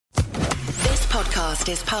podcast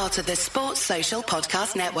is part of the Sports Social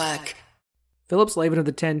Podcast Network. Philip Slavin of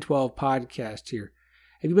the 1012 podcast here.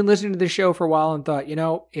 Have you been listening to this show for a while and thought,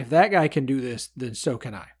 if that guy can do this, then so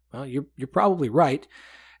can I? Well, you're probably right,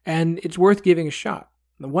 and it's worth giving a shot.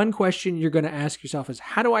 The one question you're going to ask yourself is,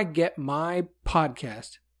 how do I get my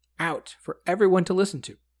podcast out for everyone to listen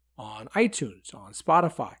to on iTunes, on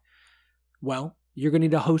Spotify? Well, you're going to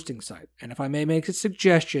need a hosting site, and if I may make a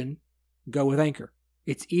suggestion, go with Anchor.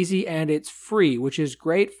 It's easy and it's free, which is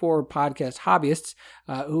great for podcast hobbyists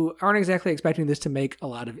who aren't exactly expecting this to make a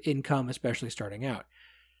lot of income, especially starting out.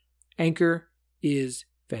 Anchor is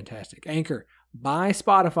fantastic. Anchor by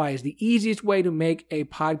Spotify is the easiest way to make a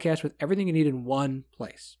podcast with everything you need in one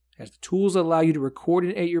place. It has the tools that allow you to record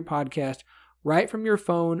and edit your podcast right from your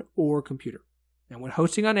phone or computer. And when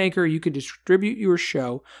hosting on Anchor, you can distribute your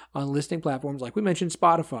show on listening platforms like we mentioned,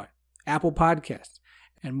 Spotify, Apple Podcasts,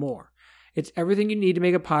 and more. It's everything you need to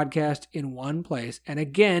make a podcast in one place. And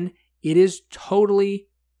again, it is totally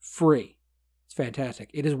free. It's fantastic.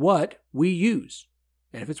 It is what we use.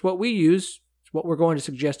 And if it's what we use, it's what we're going to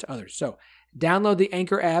suggest to others. So download the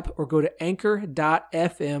Anchor app or go to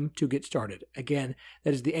anchor.fm to get started. Again,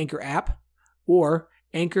 that is the Anchor app or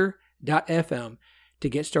anchor.fm to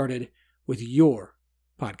get started with your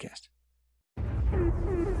podcast.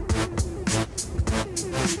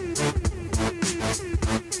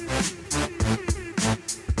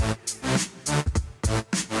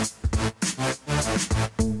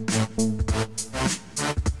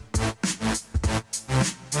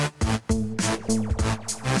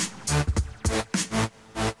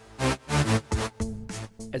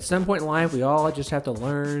 At some point in life, we all just have to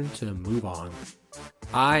learn to move on.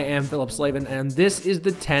 I am Philip Slavin, and this is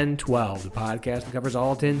the 10-12, the podcast that covers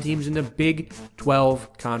all 10 teams in the Big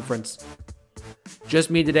 12 Conference. Just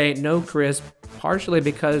me today, no Chris, partially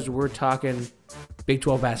because we're talking Big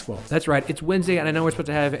 12 basketball. That's right, it's Wednesday, and I know we're supposed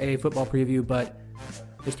to have a football preview, but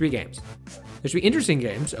there's 3 games. There's 3 interesting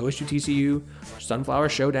games: OSU TCU, Sunflower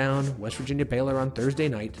Showdown, West Virginia Baylor on Thursday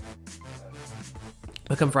night.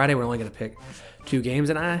 But come Friday, we're only going to pick 2 games,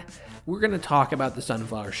 and we're going to talk about the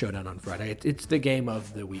Sunflower Showdown on Friday. It's the game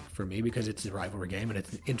of the week for me because it's a rivalry game, and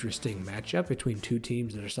it's an interesting matchup between 2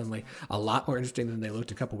 teams that are suddenly a lot more interesting than they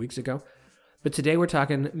looked a couple weeks ago. But today we're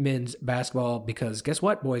talking men's basketball because guess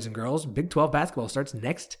what, boys and girls? Big 12 basketball starts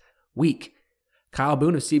next week. Kyle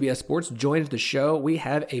Boone of CBS Sports joins the show. We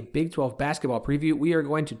have a Big 12 basketball preview. We are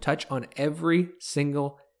going to touch on every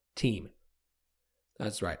single team.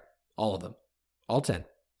 That's right, all of them, all 10.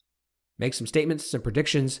 Make some statements, some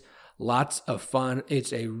predictions, lots of fun.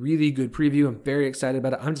 It's a really good preview. I'm very excited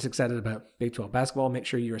about it. I'm just excited about Big 12 basketball. Make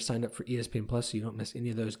sure you are signed up for ESPN Plus so you don't miss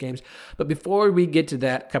any of those games. But before we get to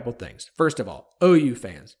that, a couple things. First of all, OU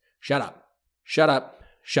fans, shut up. Shut up.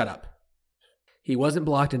 Shut up. He wasn't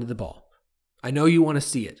blocked into the ball. I know you want to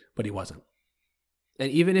see it, but he wasn't.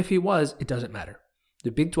 And even if he was, it doesn't matter.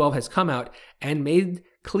 The Big 12 has come out and made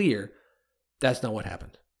clear that's not what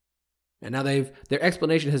happened. And now their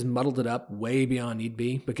explanation has muddled it up way beyond need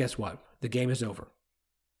be, but guess what? The game is over.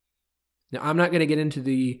 Now, I'm not going to get into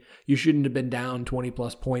you shouldn't have been down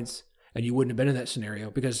 20-plus points and you wouldn't have been in that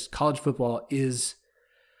scenario because college football is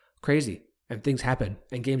crazy and things happen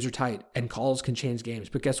and games are tight and calls can change games.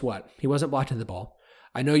 But guess what? He wasn't blocked in the ball.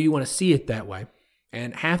 I know you want to see it that way.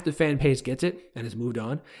 And half the fan base gets it and has moved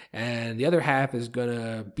on. And the other half is going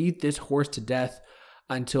to beat this horse to death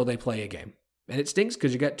until they play a game. And it stinks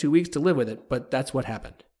because you got 2 weeks to live with it, but that's what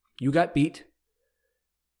happened. You got beat.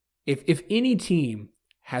 If any team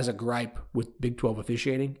has a gripe with Big 12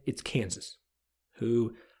 officiating, it's Kansas,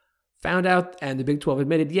 who found out, and the Big 12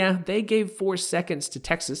 admitted, yeah, they gave 4 seconds to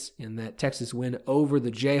Texas in that Texas win over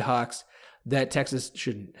the Jayhawks that Texas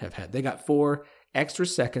shouldn't have had. They got 4 extra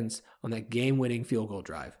seconds on that game-winning field goal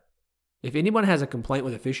drive. If anyone has a complaint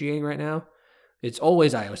with officiating right now, it's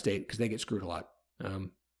always Iowa State because they get screwed a lot.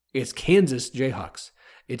 It's Kansas Jayhawks.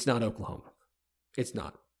 It's not Oklahoma. It's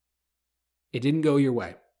not. It didn't go your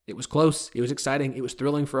way. It was close. It was exciting. It was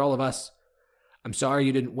thrilling for all of us. I'm sorry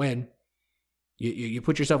you didn't win. You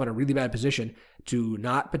put yourself in a really bad position to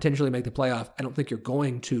not potentially make the playoff. I don't think you're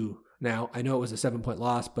going to now. I know it was a 7-point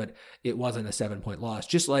loss, but it wasn't a 7-point loss.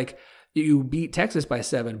 Just like you beat Texas by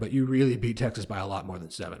 7, but you really beat Texas by a lot more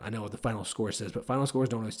than 7. I know what the final score says, but final scores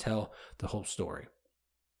don't always tell the whole story.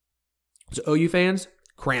 So OU fans,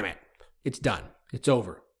 cram it. It's done. It's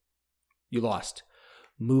over. You lost.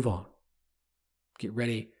 Move on. Get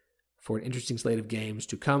ready for an interesting slate of games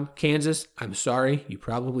to come. Kansas, I'm sorry. You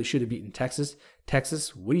probably should have beaten Texas.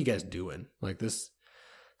 Texas, what are you guys doing? Like this,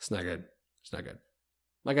 it's not good. It's not good.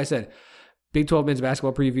 Like I said, Big 12 men's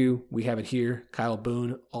basketball preview. We have it here. Kyle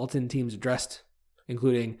Boone, all 10 teams addressed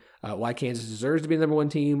including why Kansas deserves to be the number one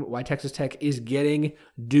team, why Texas Tech is getting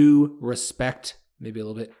due respect, maybe a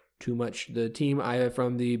little bit too much. The team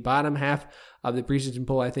from the bottom half of the preseason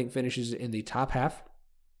poll, I think, finishes in the top half.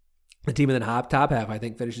 The team in the top half, I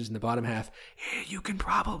think, finishes in the bottom half. You can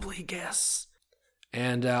probably guess.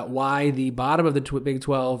 And why the bottom of the Big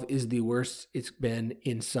 12 is the worst it's been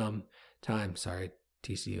in some time. Sorry,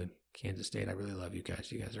 TCU and Kansas State. I really love you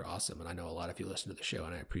guys. You guys are awesome. And I know a lot of you listen to the show,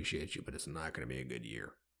 and I appreciate you, but it's not going to be a good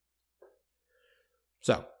year.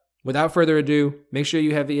 So, without further ado, make sure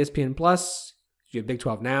you have ESPN Plus. You have Big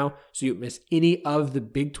 12 now, so you don't miss any of the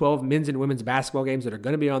Big 12 men's and women's basketball games that are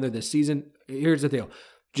going to be on there this season. Here's the deal.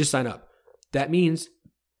 Just sign up. That means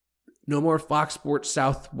no more Fox Sports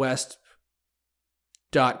Southwest.com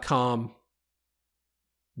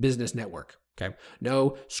business network. Okay.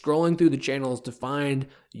 No scrolling through the channels to find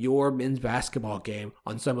your men's basketball game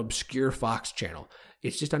on some obscure Fox channel.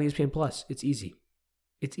 It's just on ESPN Plus. It's easy.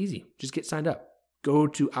 It's easy. Just get signed up. Go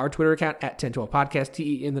to our Twitter account at 1012podcast,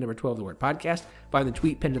 TEN, the number 12, the word podcast. Find the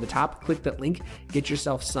tweet pinned to the top. Click that link. Get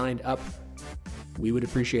yourself signed up. We would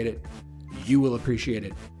appreciate it. You will appreciate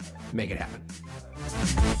it. Make it happen.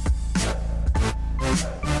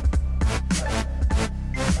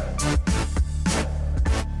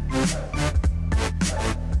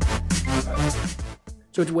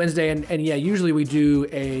 So it's Wednesday, and yeah, usually we do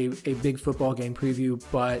a big football game preview,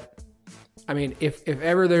 but I mean, if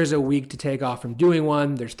ever there's a week to take off from doing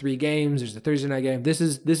one, there's 3 games, there's a Thursday night game. This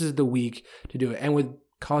is the week to do it. And with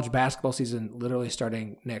college basketball season literally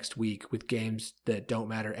starting next week with games that don't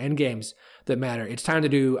matter and games that matter, it's time to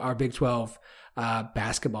do our Big 12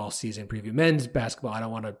 basketball season preview. Men's basketball, I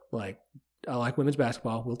don't want to I like women's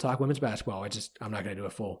basketball. We'll talk women's basketball. I'm not going to do a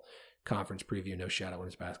full conference preview, no shot at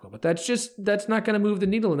women's basketball. But that's not going to move the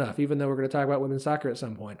needle enough, even though we're going to talk about women's soccer at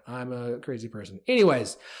some point. I'm a crazy person.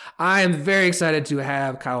 Anyways, I am very excited to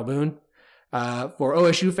have Kyle Boone. For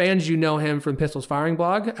OSU fans, you know him from Pistols Firing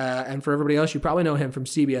Blog. And for everybody else, you probably know him from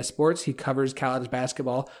CBS Sports. He covers college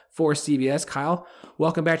basketball for CBS. Kyle,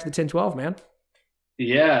 welcome back to the 1012, man.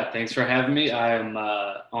 Yeah, thanks for having me. I am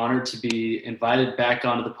honored to be invited back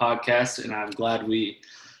onto the podcast, and I'm glad we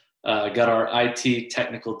got our IT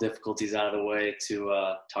technical difficulties out of the way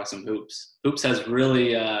to talk some hoops. Hoops has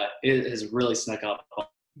really snuck up on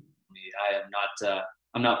me.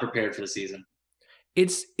 I'm not prepared for the season.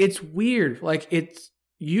 It's weird. It's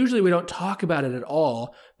usually we don't talk about it at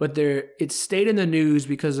all, but it's stayed in the news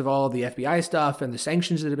because of all of the FBI stuff and the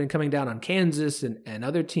sanctions that have been coming down on Kansas and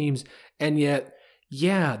other teams. And yet,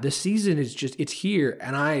 yeah, the season is it's here.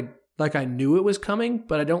 And I knew it was coming,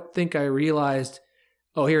 but I don't think I realized,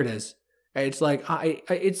 oh, here it is. It's like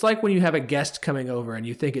it's like when you have a guest coming over and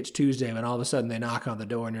you think it's Tuesday, and all of a sudden they knock on the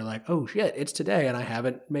door and you're like, oh shit, it's today and I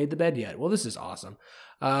haven't made the bed yet. Well, this is awesome.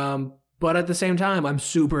 But at the same time, I'm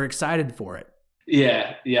super excited for it.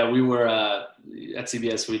 Yeah. We were at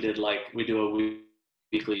CBS. We do a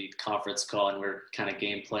weekly conference call, and we're kind of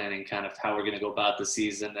game planning, kind of how we're going to go about the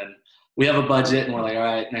season. And we have a budget, and we're like, all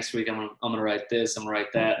right, next week I'm gonna write this, I'm gonna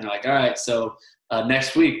write that, and they're like, all right, so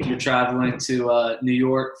next week you're traveling to New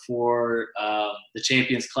York for the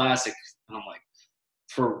Champions Classic, and I'm like,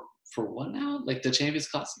 for what now? Like the Champions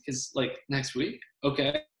Classic is like next week?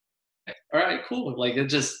 Okay, all right, cool.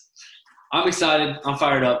 I'm excited. I'm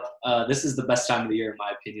fired up. This is the best time of the year, in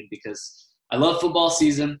my opinion, because I love football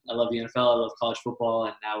season. I love the NFL. I love college football.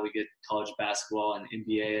 And now we get college basketball and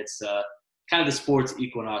NBA. It's kind of the sports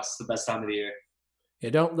equinox. It's the best time of the year. Yeah,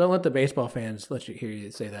 don't let the baseball fans hear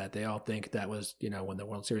you say that. They all think that was, when the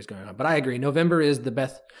World Series going on. But I agree. November is the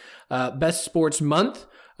best sports month.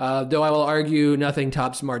 Though I will argue nothing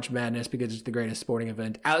tops March Madness because it's the greatest sporting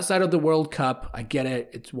event outside of the World Cup. I get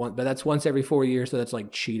it. But that's once every 4 years, so that's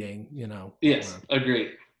like cheating, Yes, agreed.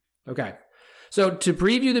 Okay. So to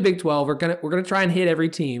preview the Big 12, we're gonna try and hit every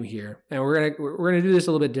team here, and we're gonna do this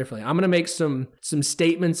a little bit differently. I'm gonna make some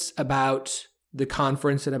statements about the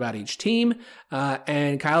conference and about each team,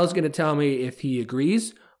 and Kyle's gonna tell me if he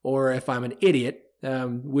agrees or if I'm an idiot.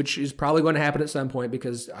 Which is probably going to happen at some point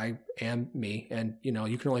because I am me, and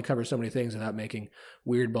you can only cover so many things without making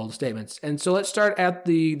weird, bold statements. And so let's start at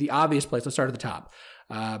the obvious place. Let's start at the top.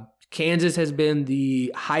 Kansas has been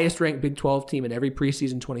the highest ranked Big 12 team in every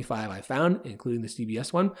preseason 25 I found, including the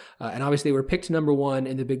CBS one. And obviously they were picked number 1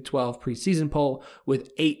 in the Big 12 preseason poll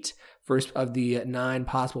with 8 of the 9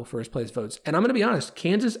 possible first place votes. And I'm going to be honest,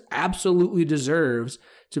 Kansas absolutely deserves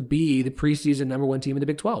to be the preseason number 1 team in the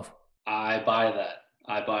Big 12. I buy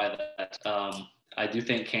that. I do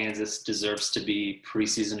think Kansas deserves to be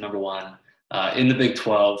preseason number 1 in the Big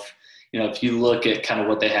 12. if you look at kind of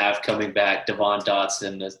what they have coming back, Devon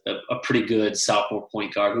Dotson, a pretty good sophomore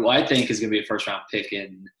point guard who I think is going to be a first-round pick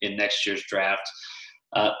in next year's draft.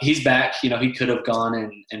 He's back. He could have gone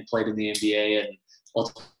and played in the NBA and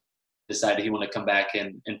ultimately decided he wanted to come back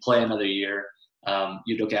and play another year.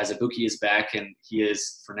 Udoka Azubuike is back, and he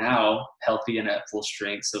is, for now, healthy and at full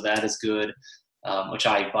strength, so that is good.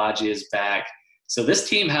 Ochai Agbaji is back. So this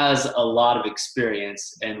team has a lot of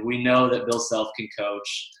experience, and we know that Bill Self can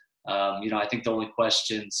coach. I think the only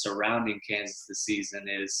question surrounding Kansas this season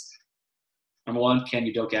is, number one, can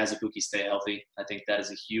Udoka Azubuike stay healthy? I think that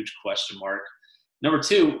is a huge question mark. Number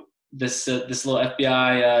two, this little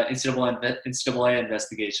FBI NCAA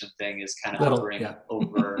investigation thing is kind of hovering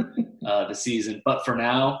over the season. But for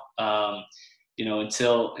now,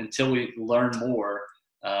 until we learn more,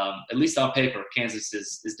 at least on paper, Kansas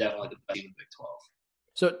is definitely the best team in the Big 12.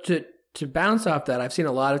 So to bounce off that, I've seen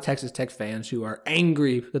a lot of Texas Tech fans who are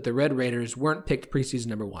angry that the Red Raiders weren't picked preseason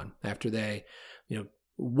number one after they,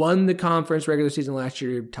 won the conference regular season last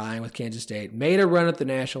year, tying with Kansas State, made a run at the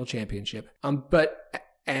national championship. But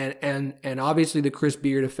obviously the Chris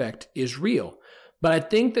Beard effect is real. But I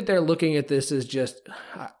think that they're looking at this as just,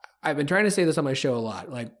 I've been trying to say this on my show a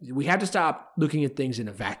lot. Like, we have to stop looking at things in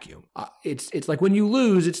a vacuum. It's like when you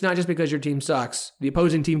lose, it's not just because your team sucks. The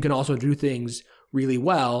opposing team can also do things really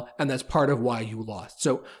well, and that's part of why you lost.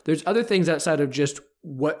 So there's other things outside of just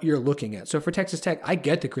what you're looking at. So for Texas Tech, I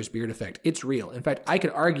get the Chris Beard effect. It's real. In fact, I could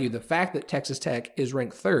argue the fact that Texas Tech is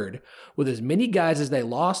ranked third with as many guys as they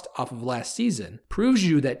lost off of last season proves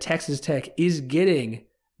you that Texas Tech is getting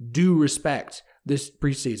due respect this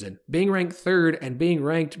preseason. Being ranked third and being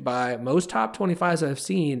ranked by most top 25s I've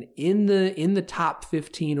seen in the top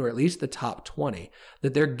 15 or at least the top 20,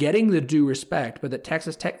 that they're getting the due respect, but that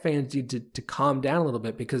Texas Tech fans need to calm down a little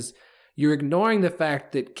bit, because you're ignoring the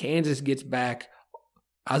fact that Kansas gets back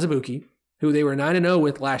Azubuike, who they were 9-0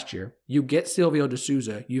 with last year. You get Silvio De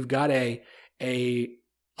Souza. You've got a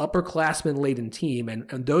upperclassman laden team,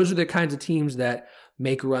 and those are the kinds of teams that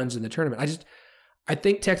make runs in the tournament. I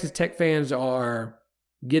think Texas Tech fans are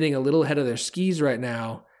getting a little ahead of their skis right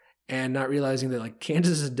now and not realizing that, like,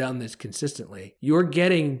 Kansas has done this consistently. You're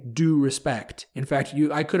getting due respect. In fact,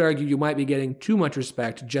 I could argue you might be getting too much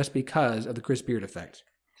respect just because of the Chris Beard effect.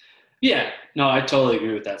 Yeah, no, I totally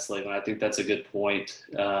agree with that, Slavin. I think that's a good point.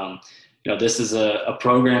 This is a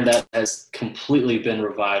program that has completely been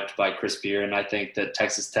revived by Chris Beard, and I think that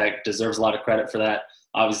Texas Tech deserves a lot of credit for that.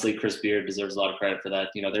 Obviously, Chris Beard deserves a lot of credit for that.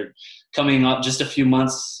 They're coming up just a few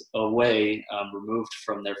months away, removed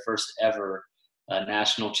from their first ever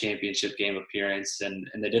national championship game appearance, and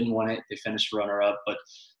they didn't win it. They finished runner-up, but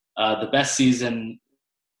the best season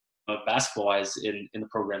basketball-wise in the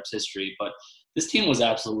program's history. But this team was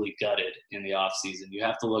absolutely gutted in the offseason. You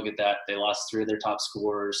have to look at that. They lost 3 of their top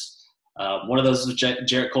scorers. One of those was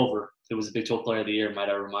Jarrett Culver, who was the Big 12 Player of the Year, might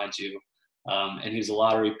I remind you. And he was a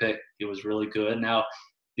lottery pick. He was really good. Now,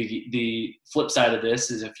 the flip side of this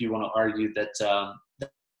is, if you want to argue that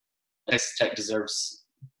Texas Tech deserves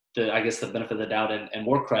the benefit of the doubt and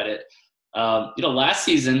more credit. Last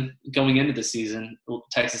season, going into the season,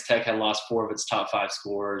 Texas Tech had lost 4 of its top 5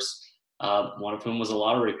 scorers. One of whom was a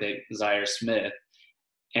lottery pick, Zaire Smith.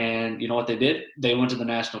 And you know what they did? They went to the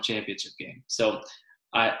national championship game. So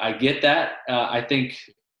I get that. I think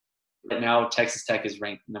right now Texas Tech is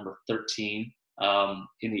ranked number 13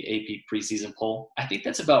 in the AP preseason poll. I think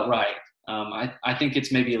that's about right. I think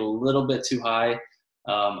it's maybe a little bit too high.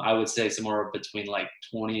 I would say somewhere between like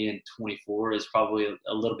 20 and 24 is probably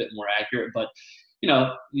a little bit more accurate. But,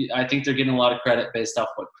 I think they're getting a lot of credit based off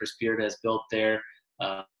what Chris Beard has built there.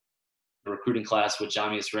 The recruiting class with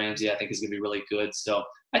Jahmius Ramsey, I think, is going to be really good. So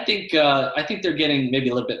I think they're getting maybe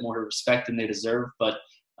a little bit more respect than they deserve. But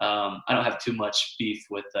I don't have too much beef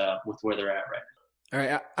with where they're at right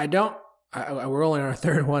now. All right, we're only on our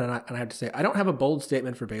third one, and I have to say I don't have a bold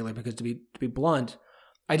statement for Baylor, because to be blunt,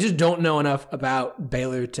 I just don't know enough about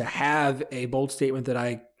Baylor to have a bold statement that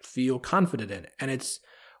I feel confident in. And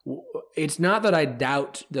it's not that I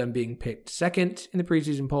doubt them being picked second in the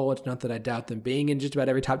preseason poll. It's not that I doubt them being in just about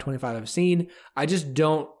every top 25 I've seen. I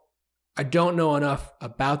don't know enough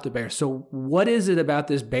about the Bears. So what is it about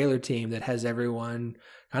this Baylor team that has everyone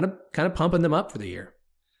kind of pumping them up for the year?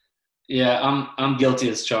 Yeah, I'm guilty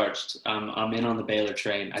as charged. I'm in on the Baylor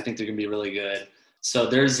train. I think they're going to be really good. So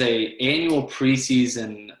there's a annual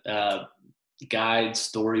preseason guide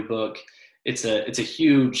storybook. It's a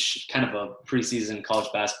huge kind of a preseason college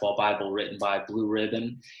basketball Bible written by Blue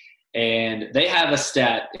Ribbon, and they have a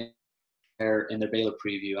stat in their Baylor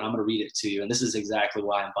preview, and I'm going to read it to you. And this is exactly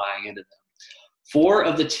why I'm buying into them. 4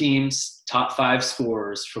 of the team's top 5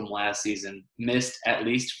 scorers from last season missed at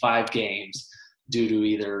least 5 games due to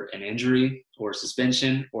either an injury or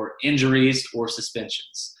suspension or injuries or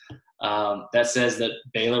suspensions. That says that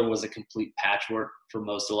Baylor was a complete patchwork for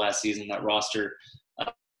most of last season. That roster,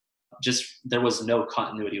 there was no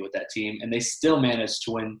continuity with that team, and they still managed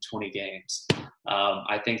to win 20 games.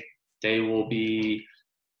 I think they will be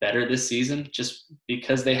better this season just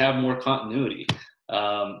because they have more continuity.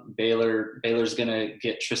 Baylor's going to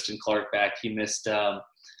get Tristan Clark back. He missed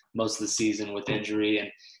most of the season with injury, and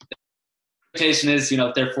the expectation is,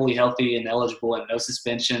 if they're fully healthy and eligible and no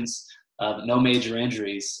suspensions, no major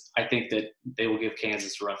injuries, I think that they will give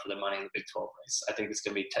Kansas a run for their money in the Big 12 race. I think it's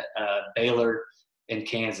going to be Baylor and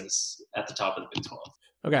Kansas at the top of the Big 12.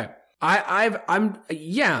 Okay.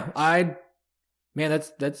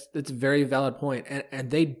 That's a very valid point.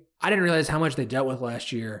 And I didn't realize how much they dealt with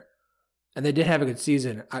last year, and they did have a good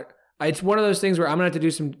season. It's one of those things where I'm gonna have to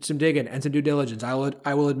do some digging and some due diligence. I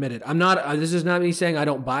will admit it. I'm not. This is not me saying I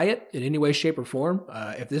don't buy it in any way, shape, or form.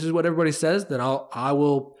 If this is what everybody says, then I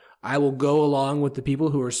will go along with the people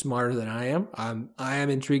who are smarter than I am. I am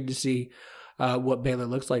intrigued to see what Baylor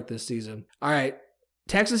looks like this season. All right,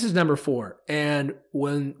 Texas is number 4, and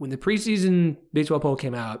when the preseason Big 12 poll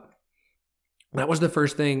came out, that was the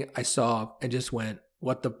first thing I saw and just went,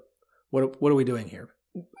 what are we doing here?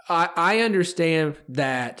 I understand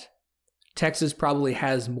that Texas probably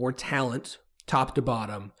has more talent top to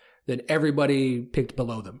bottom than everybody picked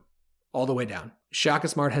below them, all the way down. Shaka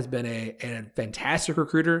Smart has been a fantastic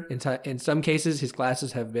recruiter. In some cases, his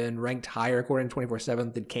classes have been ranked higher according to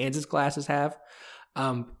 24/7 than Kansas classes have.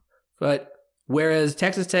 But whereas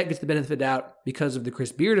Texas Tech gets the benefit of the doubt because of the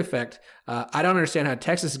Chris Beard effect, I don't understand how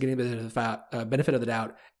Texas is getting the benefit of the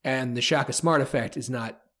doubt, and the Shaka Smart effect is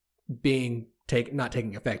not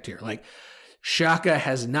taking effect here. Like, Shaka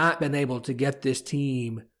has not been able to get this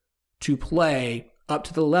team to play up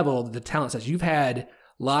to the level that the talent says. You've had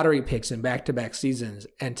lottery picks in back-to-back seasons,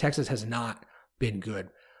 and Texas has not been good.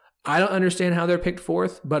 I don't understand how they're picked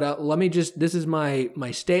 4th, but this is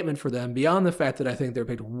my statement for them, beyond the fact that I think they're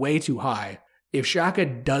picked way too high. If Shaka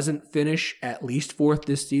doesn't finish at least 4th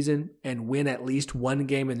this season and win at least one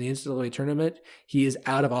game in the NCAA tournament, he is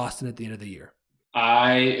out of Austin at the end of the year.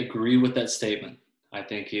 I agree with that statement. I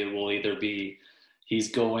think it will either be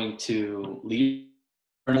he's going to leave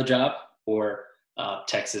for another job, or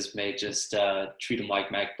Texas may just treat him like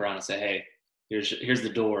Mack Brown and say, hey, here's the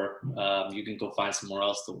door. You can go find somewhere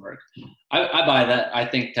else to work. I buy that. I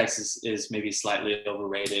think Texas is maybe slightly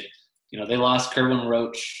overrated. They lost Kerwin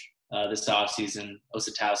Roach this offseason.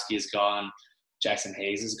 Osatowski is gone. Jackson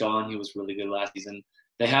Hayes is gone. He was really good last season.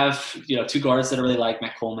 They have, 2 guards that I really like,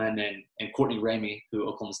 Matt Coleman and Courtney Ramey, who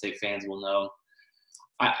Oklahoma State fans will know.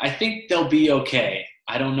 I think they'll be okay.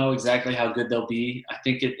 I don't know exactly how good they'll be. I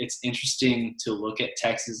think it's interesting to look at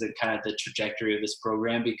Texas and kind of the trajectory of this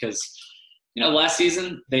program because, last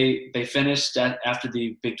season they finished after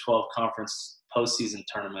the Big 12 Conference postseason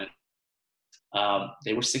tournament.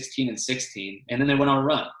 They were 16-16, and then they went on a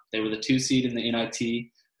run. They were the 2 seed in the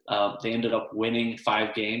NIT. They ended up winning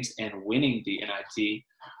 5 games and winning the NIT.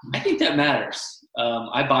 I think that matters.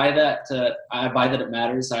 I buy that. I buy that it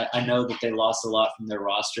matters. I know that they lost a lot from their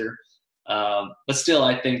roster, but still,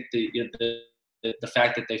 I think the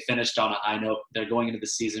fact that they finished on a high note, they're going into the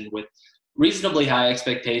season with reasonably high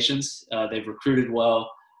expectations. They've recruited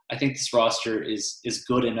well. I think this roster is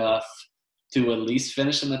good enough to at least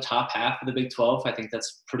finish in the top half of the Big 12. I think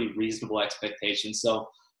that's pretty reasonable expectation. So,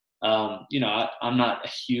 I'm not a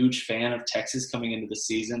huge fan of Texas coming into the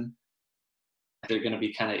season. They're going to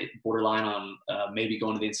be kind of borderline on maybe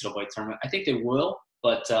going to the NCAA tournament. I think they will,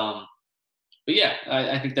 but yeah,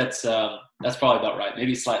 I think that's probably about right.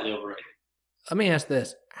 Maybe slightly overrated. Let me ask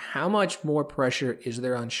this. How much more pressure is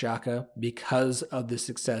there on Shaka because of the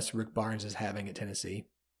success Rick Barnes is having at Tennessee?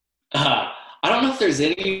 I don't know if there's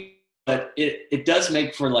any, but it does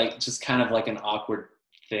make for just kind of an awkward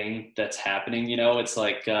thing that's happening. It's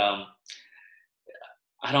like,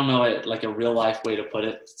 I don't know, a real life way to put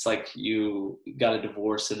it. It's like you got a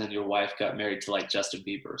divorce and then your wife got married to Justin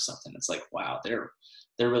Bieber or something. It's like, wow, they're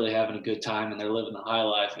really having a good time and they're living the high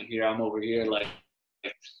life. And here I'm over here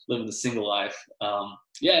living the single life.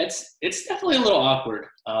 Yeah, it's definitely a little awkward.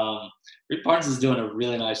 Rick Barnes is doing a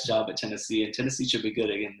really nice job at Tennessee, and Tennessee should be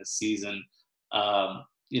good again this season.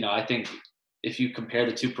 I think if you compare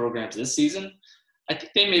the 2 programs this season, I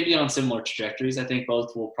think they may be on similar trajectories. I think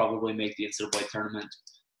both will probably make the NCAA tournament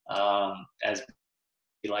as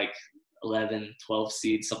 11, 12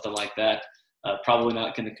 seeds, something like that. Probably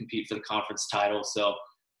not going to compete for the conference title. So,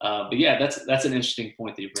 but yeah, that's an interesting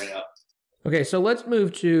point that you bring up. Okay, so let's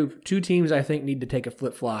move to two teams I think need to take a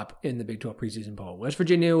flip-flop in the Big 12 preseason poll. West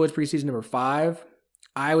Virginia was preseason number 5.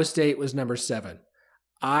 Iowa State was number 7.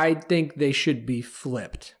 I think they should be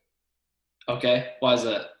flipped. Okay, why is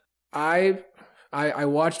that? I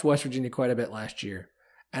watched West Virginia quite a bit last year,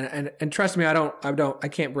 and trust me, I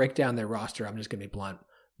can't break down their roster. I'm just gonna be blunt,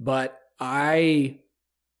 but I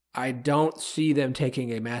don't see them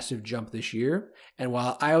taking a massive jump this year. And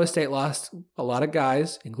while Iowa State lost a lot of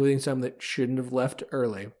guys, including some that shouldn't have left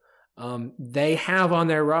early, they have on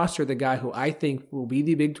their roster the guy who I think will be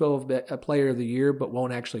the Big 12 player of the year, but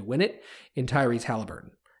won't actually win it, in Tyrese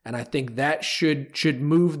Halliburton. And I think that should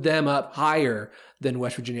move them up higher than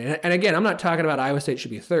West Virginia. And again, I'm not talking about Iowa State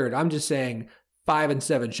should be third. I'm just saying 5 and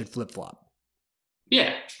 7 should flip-flop.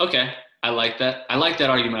 Yeah, okay. I like that. I like that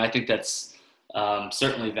argument. I think that's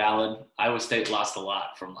certainly valid. Iowa State lost a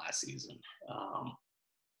lot from last season.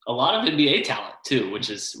 A lot of NBA talent too, which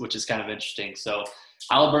is kind of interesting. So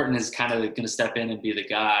Halliburton is kind of going to step in and be the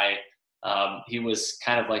guy. He was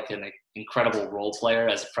kind of like an incredible role player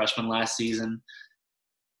as a freshman last season.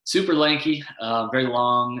 Super lanky, very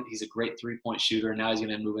long. He's a great three-point shooter. Now he's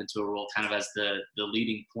going to move into a role kind of as the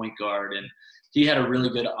leading point guard. And he had a really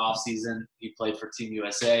good offseason. He played for Team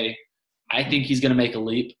USA. I think he's going to make a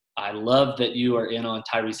leap. I love that you are in on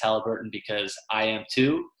Tyrese Halliburton because I am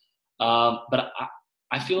too. But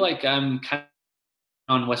I feel like I'm kind of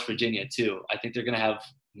on West Virginia too. I think they're going to have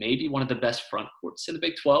maybe one of the best front courts in the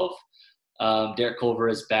Big 12. Derek Culver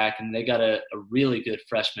is back, and they got a really good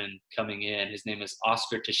freshman coming in. His name is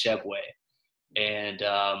Oscar Tshiebwe. And,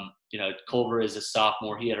 Culver is a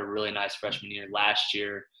sophomore. He had a really nice freshman year last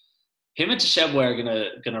year. Him and Tshiebwe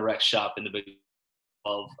are gonna wreck shop in the Big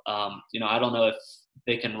 12. I don't know if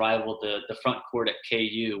they can rival the front court at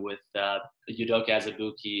KU with Udoka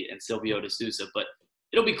Azubuike and Silvio De Sousa, but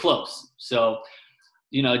it'll be close. So,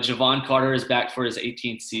 Javon Carter is back for his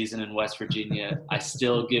 18th season in West Virginia. I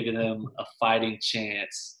still give them a fighting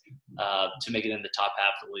chance to make it in the top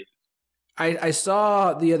half of the league. I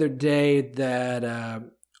saw the other day that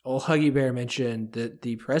old Huggy Bear mentioned that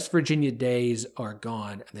the West Virginia days are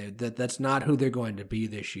gone. That's not who they're going to be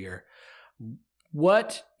this year.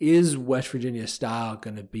 What is West Virginia's style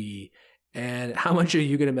going to be? And how much are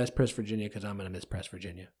you going to miss West Virginia? Because I'm going to miss West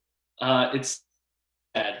Virginia. It's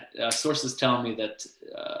bad. Sources tell me that,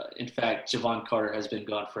 in fact, Javon Carter has been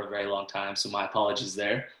gone for a very long time, so my apologies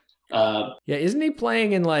there. Isn't he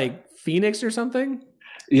playing in, Phoenix or something?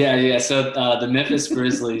 Yeah. So the Memphis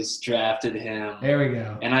Grizzlies drafted him. There we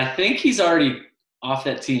go. And I think he's already off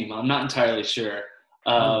that team. I'm not entirely sure.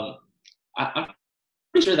 I'm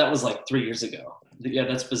pretty sure that was 3 years ago. Yeah,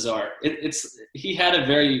 that's bizarre. He had a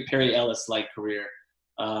very Perry Ellis-like career.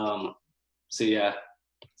 So, yeah.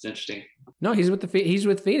 It's interesting. No, he's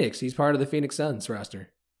with Phoenix. He's part of the Phoenix Suns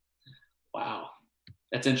roster. Wow,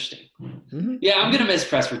 that's interesting. Mm-hmm. Yeah, I'm gonna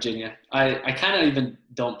miss West Virginia. I kind of even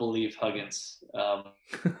don't believe Huggins.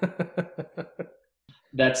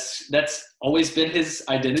 That's always been his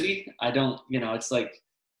identity. I don't. It's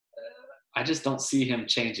I just don't see him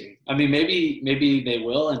changing. I mean, maybe they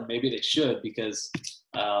will, and maybe they should because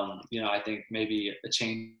I think maybe a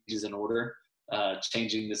change is in order.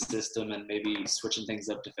 Changing the system and maybe switching things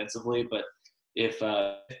up defensively. But if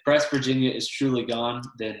West Virginia is truly gone,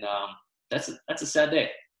 then that's a sad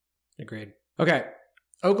day. Agreed. Okay.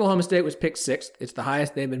 Oklahoma State was picked 6th. It's the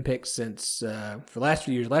highest they've been picked since for the last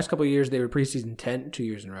few years. The last couple of years, they were preseason 10, 2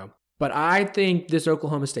 years in a row. But I think this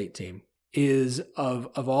Oklahoma State team is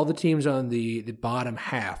of all the teams on the bottom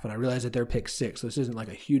half, and I realize that they're picked 6, so this isn't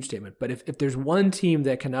a huge statement, but if there's one team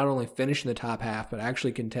that can not only finish in the top half, but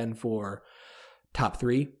actually contend for top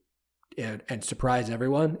 3 and surprise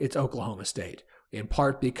everyone, it's Oklahoma State, in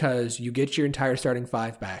part because you get your entire starting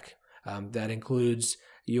 5 back. That includes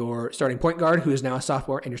your starting point guard, who is now a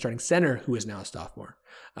sophomore, and your starting center, who is now a sophomore.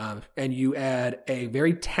 And you add a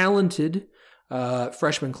very talented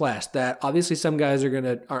freshman class that obviously some guys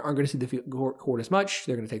aren't going to see the court as much.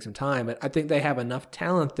 They're going to take some time, but I think they have enough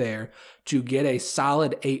talent there to get a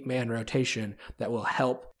solid 8-man rotation that will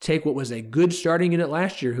help take what was a good starting unit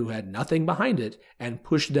last year who had nothing behind it and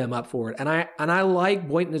push them up forward. And I like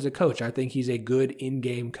Boynton as a coach. I think he's a good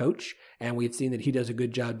in-game coach, and we've seen that he does a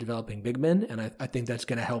good job developing big men, and I think that's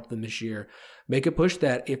going to help them this year make a push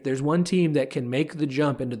that if there's one team that can make the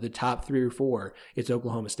jump into the top 3 or 4, it's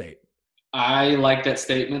Oklahoma State. I like that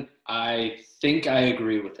statement. I think I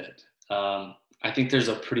agree with it. I think there's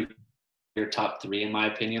a pretty clear top 3 in my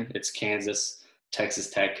opinion. It's Kansas, Texas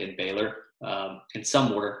Tech, and Baylor. In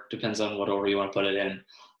some order, depends on what order you want to put it in.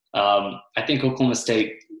 I think Oklahoma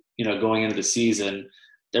State, going into the season,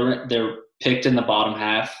 they're picked in the bottom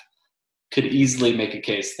half. could easily make a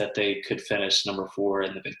case that they could finish number 4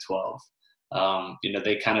 in the Big 12.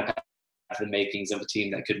 They kind of have the makings of a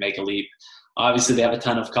team that could make a leap. Obviously, they have a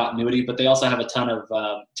ton of continuity, but they also have a ton of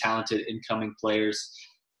talented incoming players.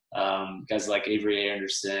 Guys like Avery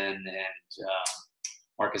Anderson and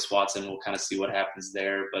Marcus Watson. We'll kind of see what happens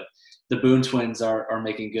there. But the Boone twins are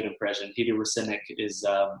making good impression. Hidi Rosinek is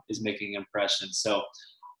making impression. So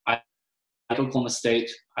I like Oklahoma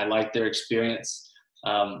State. I like their experience.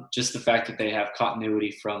 Just the fact that they have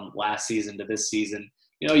continuity from last season to this season.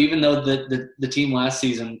 Even though the team last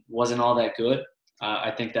season wasn't all that good,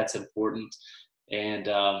 I think that's important. And,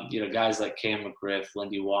 guys like Cam McGriff,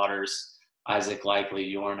 Lindy Waters, Isaac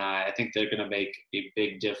Likely, Yornai, I think they're going to make a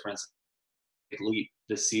big difference, leap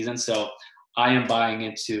this season. So I am buying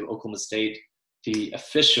into Oklahoma State, the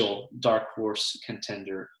official dark horse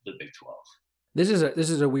contender, the Big 12. This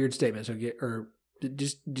is a weird statement, so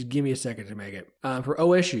just give me a second to make it. For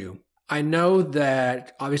OSU, I know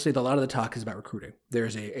that obviously a lot of the talk is about recruiting.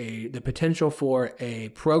 There's the potential for a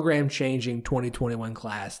program-changing 2021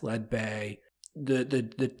 class led by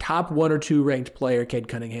the top 1 or 2 ranked player, Cade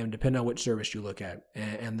Cunningham, depending on which service you look at.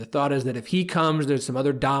 And the thought is that if he comes, there's some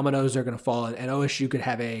other dominoes that are going to fall, and OSU could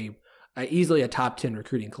have easily a top 10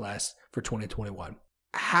 recruiting class for 2021.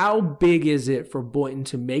 How big is it for Boynton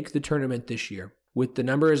to make the tournament this year with the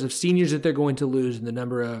numbers of seniors that they're going to lose and the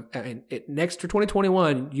number of next for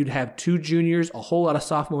 2021, you'd have 2 juniors, a whole lot of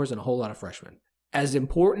sophomores, and a whole lot of freshmen. As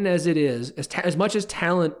important as it is, as much as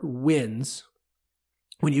talent wins,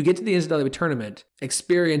 when you get to the NCAA tournament,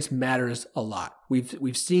 experience matters a lot.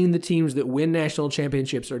 We've seen the teams that win national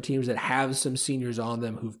championships are teams that have some seniors on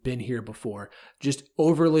them who've been here before. Just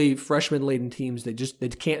overly freshman-laden teams they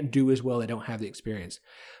can't do as well. They don't have the experience.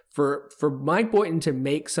 For Mike Boynton to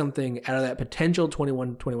make something out of that potential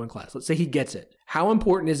 21 class, let's say he gets it. How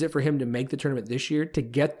important is it for him to make the tournament this year to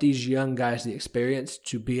get these young guys the experience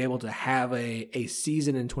to be able to have a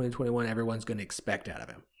season in 2021 everyone's going to expect out of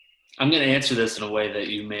him? I'm going to answer this in a way that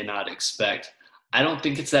you may not expect. I don't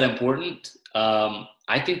think it's that important.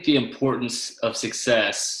 I think the importance of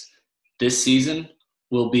success this season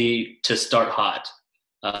will be to start hot.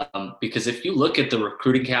 Because if you look at the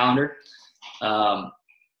recruiting calendar,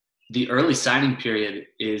 the early signing period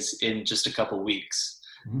is in just a couple weeks.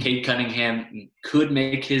 Mm-hmm. Cade Cunningham could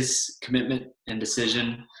make his commitment and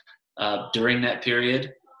decision during that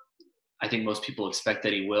period. I think most people expect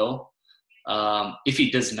that he will. If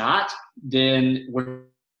he does not, then we're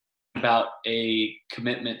about a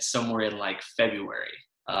commitment somewhere in like February.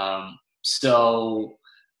 So,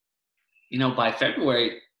 by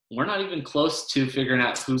February, we're not even close to figuring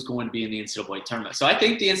out who's going to be in the NCAA tournament. So I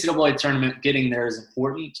think the NCAA tournament, getting there is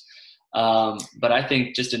important. But I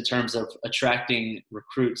think just in terms of attracting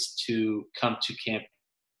recruits to come to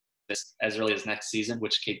campus as early as next season,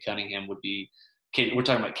 which Cade Cunningham would be. We're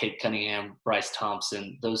talking about Cade Cunningham, Bryce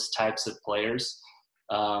Thompson, those types of players.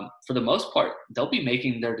 For the most part, they'll be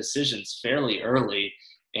making their decisions fairly early,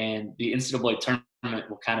 and the NCAA tournament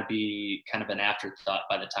will kind of be an afterthought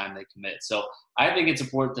by the time they commit. So I think it's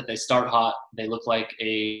important that they start hot. They look like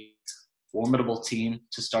a formidable team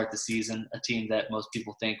to start the season, a team that most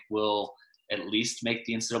people think will at least make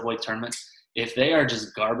the NCAA tournament. If they are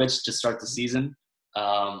just garbage to start the season,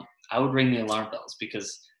 I would ring the alarm bells,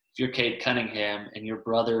 because if you're Cade Cunningham and your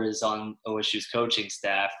brother is on OSU's coaching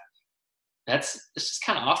staff, it's just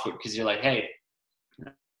kind of awkward, because you're like, hey,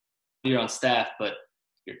 you're on staff, but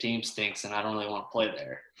your team stinks and I don't really want to play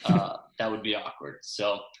there. That would be awkward.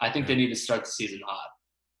 So I think they need to start the season hot.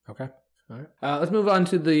 Okay. All right. Let's move on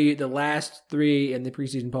to the last 3 in the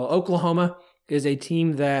preseason poll. Oklahoma is a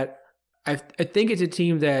team that I think it's a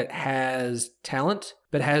team that has talent,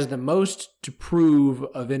 but has the most to prove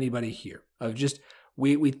of anybody here.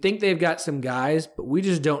 We think they've got some guys, but we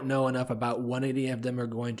just don't know enough about what any of them are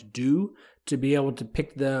going to do to be able to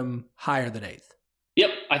pick them higher than 8th. Yep,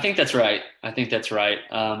 I think that's right.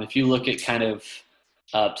 If you look at kind of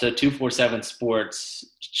so 247 Sports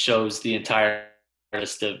shows the entire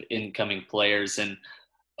list of incoming players, and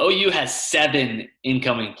OU has 7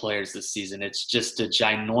 incoming players this season. It's just a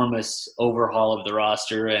ginormous overhaul of the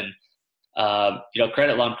roster, and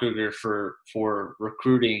credit Lon Kruger for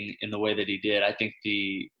recruiting in the way that he did. I think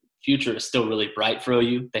the future is still really bright for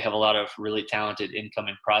OU. They have a lot of really talented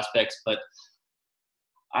incoming prospects, but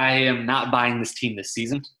I am not buying this team this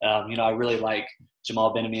season. I really like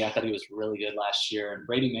Jamal Benamy. I thought he was really good last year. And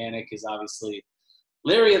Brady Manick is obviously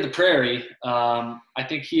Larry of the Prairie. I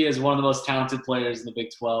think he is one of the most talented players in the Big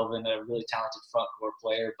 12 and a really talented front court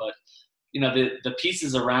player. But, the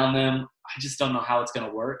pieces around them, I just don't know how it's going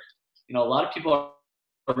to work. A lot of people are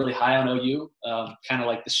really high on OU, kind of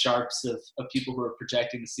like the sharps of people who are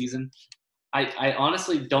projecting the season. I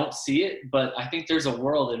honestly don't see it, but I think there's a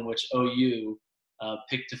world in which OU,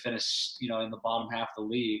 picked to finish, in the bottom half of the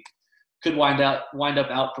league, could wind up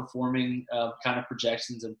outperforming kind of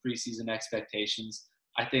projections and preseason expectations.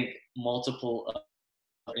 I think multiple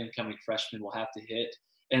incoming freshmen will have to hit.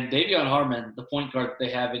 And Davion Harmon, the point guard they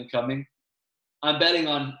have incoming, I'm betting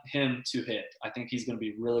on him to hit. I think he's going to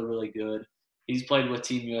be really, really good. He's played with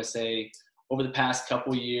Team USA over the past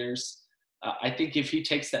couple years. I think if he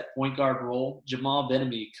takes that point guard role, Jamal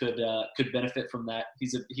Benamy could benefit from that.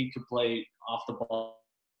 He could play off the ball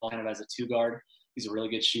kind of as a two guard. He's a really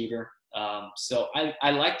good shooter. So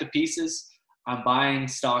I like the pieces. I'm buying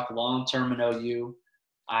stock long term in OU.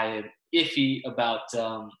 I am iffy about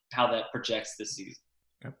how that projects this season.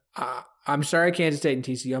 I'm sorry, Kansas State and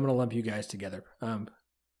TCU. I'm going to lump you guys together.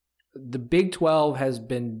 The Big 12 has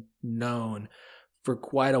been known for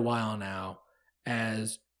quite a while now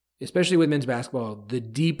as, especially with men's basketball, the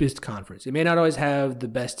deepest conference. It may not always have the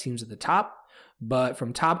best teams at the top, but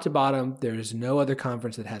from top to bottom, there's no other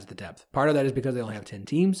conference that has the depth. Part of that is because they only have 10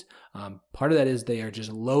 teams. Part of that is they are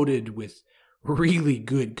just loaded with really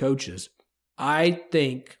good coaches. I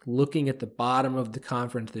think looking at the bottom of the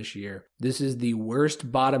conference this year, this is the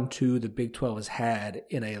worst bottom two the Big 12 has had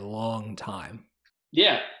in a long time.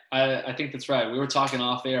 Yeah, I think that's right. We were talking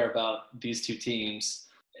off air about these two teams,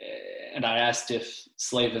 and I asked if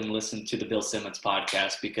Slavin listened to the Bill Simmons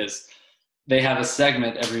podcast because they have a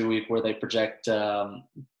segment every week where they project the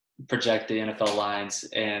NFL lines,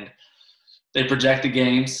 and they project the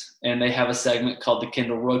games, and they have a segment called the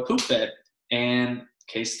Kendall Roy Poop Bed. And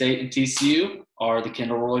K-State and TCU are the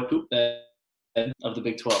Kendall Roy Poop Bed of the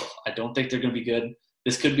Big 12. I don't think they're going to be good.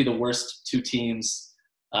 This could be the worst two teams,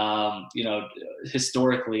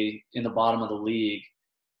 historically in the bottom of the league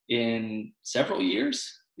in several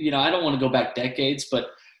years. I don't want to go back decades, but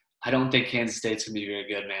I don't think Kansas State's going to be very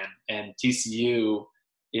good, man. And TCU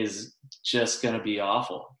is just going to be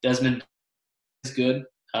awful. Desmond is good.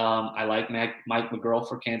 I like Mike McGurl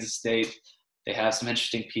for Kansas State. They have some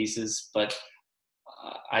interesting pieces, but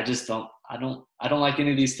I just don't like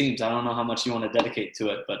any of these teams. I don't know how much you want to dedicate to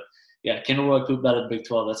it, but yeah, Kendall Roy pooped out of the Big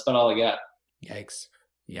 12. That's about all I got.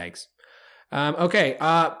 Yikes. Okay.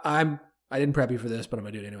 I didn't prep you for this, but I'm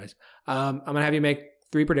gonna do it anyways. I'm gonna have you make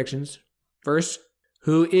 3 predictions. First,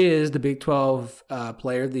 who is the Big 12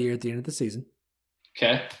 player of the year at the end of the season?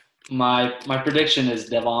 Okay. My prediction is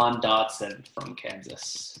Devon Dotson from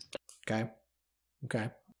Kansas. Okay.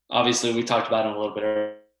 Obviously, we talked about him a little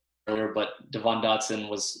bit earlier, but Devon Dotson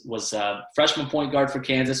was a freshman point guard for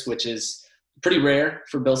Kansas, which is pretty rare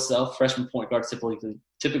for Bill Self. Freshman point guards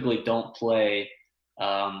typically don't play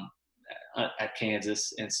at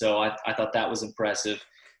Kansas, and so I thought that was impressive.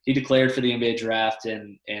 He declared for the NBA draft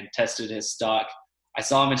and tested his stock. I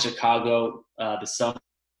saw him in Chicago this summer,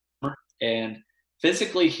 and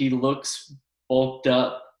physically he looks bulked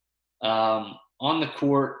up. On the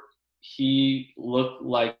court, he looked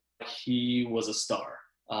like he was a star.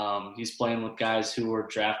 He's playing with guys who were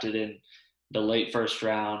drafted in the late first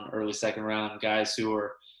round, early second round, guys who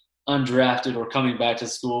were undrafted or coming back to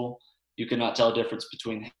school. You could not tell a difference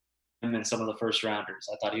between him and some of the first rounders.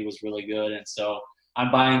 I thought he was really good, and so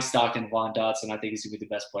I'm buying stock in Devon Dotson. I think he's going to be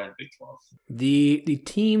the best player in the Big 12. The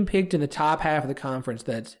team picked in the top half of the conference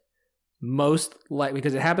that's most likely,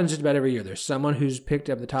 because it happens just about every year, there's someone who's picked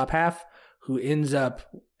up the top half who ends up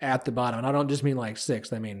at the bottom. And I don't just mean like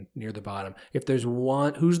sixth, I mean near the bottom. If there's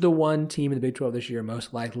one, who's the one team in the Big 12 this year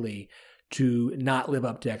most likely to not live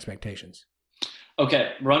up to expectations?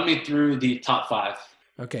 Okay, run me through the top 5.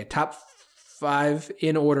 Okay, top 5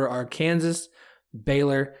 in order are Kansas,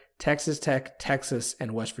 Baylor, Texas Tech, Texas,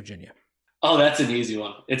 and West Virginia. Oh, that's an easy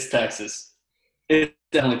one. It's Texas. It's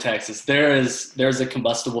definitely Texas. There's a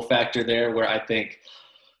combustible factor there where I think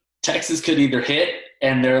Texas could either hit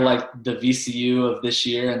and they're like the VCU of this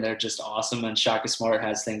year and they're just awesome and Shaka Smart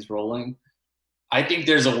has things rolling. I think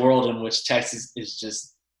there's a world in which Texas is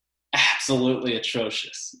just absolutely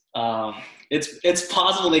atrocious. It's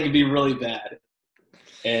possible they could be really bad,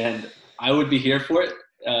 and I would be here for it.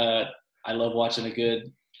 I love watching a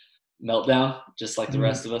good meltdown, just like the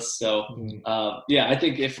rest of us. So, I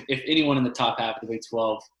think if anyone in the top half of the Big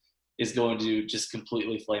 12 is going to just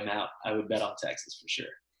completely flame out, I would bet on Texas for sure.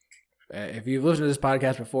 If you've listened to this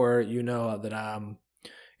podcast before, you know that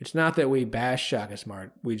it's not that we bash Shaka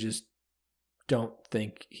Smart. We just don't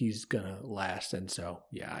think he's going to last. And so,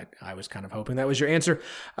 I was kind of hoping that was your answer.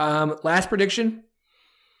 Last prediction,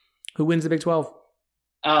 who wins the Big 12?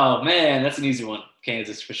 Oh, man, that's an easy one.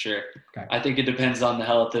 Kansas for sure. Okay. I think it depends on the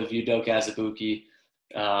health of Udoka Azubuike.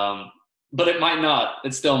 But it might not.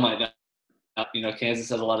 It still might not. Kansas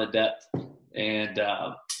has a lot of depth. And,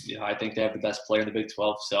 I think they have the best player in the Big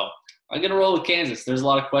 12. So I'm going to roll with Kansas. There's a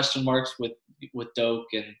lot of question marks with Doak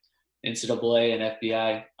and NCAA and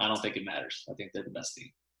FBI. I don't think it matters. I think they're the best team.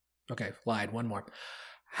 Okay, lied. One more.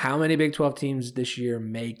 How many Big 12 teams this year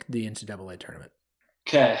make the NCAA tournament?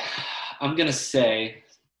 Okay, I'm going to say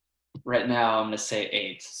right now, I'm going to say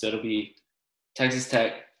 8. So it'll be Texas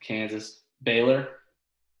Tech, Kansas, Baylor,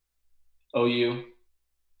 OU,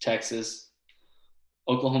 Texas,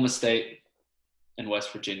 Oklahoma State, and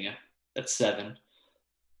West Virginia. That's 7.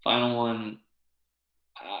 Final one,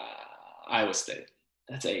 Iowa State.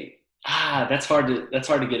 That's 8. That's hard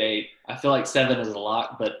to get 8. I feel like 7 is a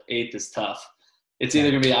lot, but 8 is tough. It's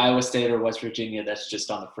either going to be Iowa State or West Virginia. That's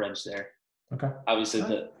just on the fringe there. Okay. Obviously,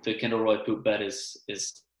 the Kendall Roy Poop bet is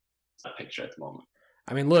a picture at the moment.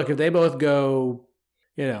 I mean, look, if they both go,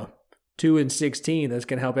 2-16, that's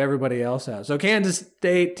going to help everybody else out. So Kansas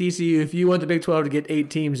State, TCU, if you want the Big 12 to get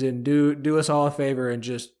 8 teams in, do us all a favor and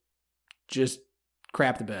just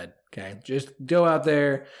crap the bed. Okay, just go out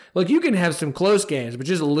there. Look, you can have some close games, but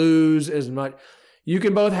just lose as much. You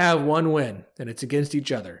can both have one win, and it's against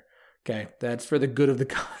each other. Okay, that's for the good of the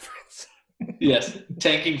conference. Yes,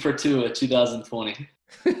 tanking for 2 at 2020.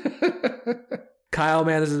 Kyle,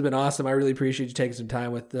 man, this has been awesome. I really appreciate you taking some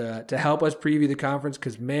time to help us preview the conference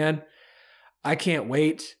because, man, I can't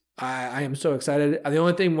wait. I am so excited. The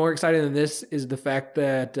only thing more exciting than this is the fact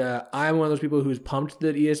that I'm one of those people who's pumped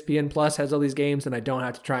that ESPN Plus has all these games and I don't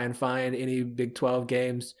have to try and find any Big 12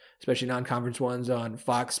 games, especially non-conference ones on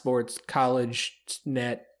Fox Sports, College,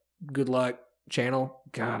 Net, Good Luck channel.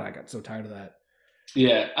 God, I got so tired of that.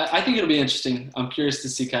 Yeah, I think it'll be interesting. I'm curious to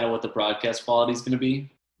see kind of what the broadcast quality is going to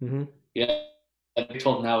be. Mm-hmm. Yeah, Big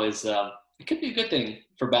 12 now is it could be a good thing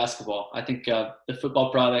for basketball. I think the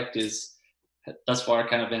football product is thus far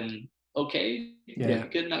kind of been okay. Yeah,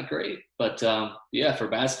 good, not great. But for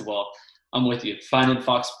basketball, I'm with you. Finding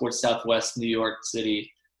Fox Sports Southwest New York City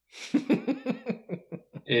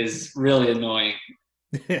is really annoying.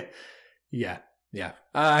 Yeah.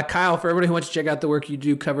 Kyle, for everybody who wants to check out the work you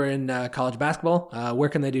do covering college basketball, where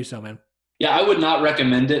can they do so, man? Yeah, I would not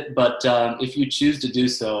recommend it, but if you choose to do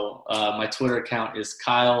so, my Twitter account is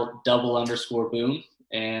Kyle_Boone.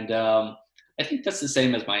 And I think that's the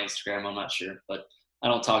same as my Instagram. I'm not sure, but I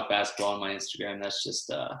don't talk basketball on my Instagram. That's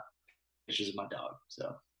just pictures of my dog.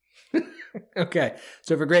 So. Okay.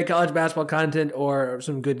 So for great college basketball content or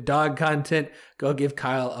some good dog content, go give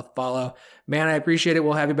Kyle a follow. Man, I appreciate it.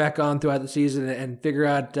 We'll have you back on throughout the season and figure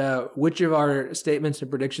out which of our statements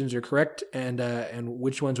and predictions are correct and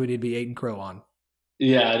which ones we need to be Aiden Crow on.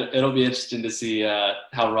 Yeah, it'll be interesting to see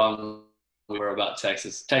how wrong we were about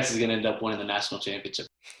Texas. Texas is going to end up winning the national championship.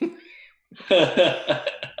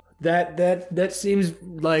 That seems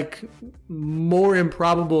like more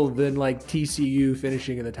improbable than like TCU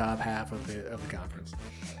finishing in the top half of the conference.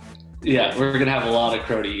 Yeah, we're gonna have a lot of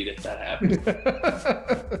crow to eat if that happens.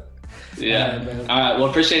 Yeah. All right. Well,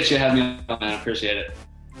 appreciate you having me on, man. Appreciate it.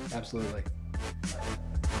 Absolutely.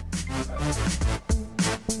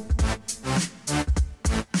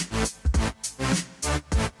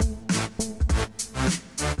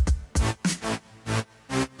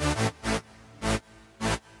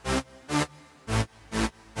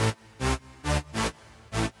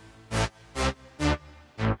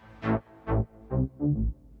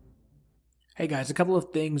 Hey guys, a couple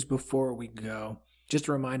of things before we go. Just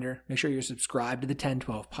a reminder, make sure you're subscribed to the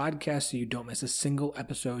 1012 podcast so you don't miss a single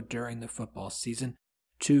episode during the football season.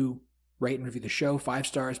 2, rate and review the show. 5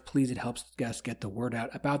 stars, please. It helps us get the word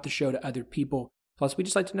out about the show to other people. Plus, we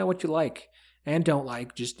just like to know what you like and don't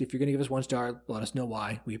like. Just if you're going to give us 1 star, let us know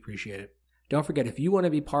why. We appreciate it. Don't forget, if you want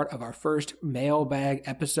to be part of our first mailbag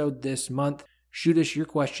episode this month, shoot us your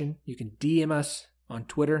question. You can DM us on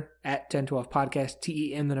Twitter at 1012podcast,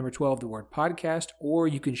 TEM, the number 12, the word podcast, or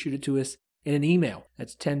you can shoot it to us in an email.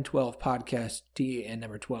 That's 1012podcast, TEM,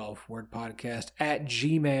 number 12, word podcast, at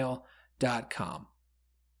gmail.com.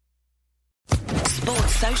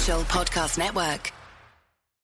 Sports Social Podcast Network.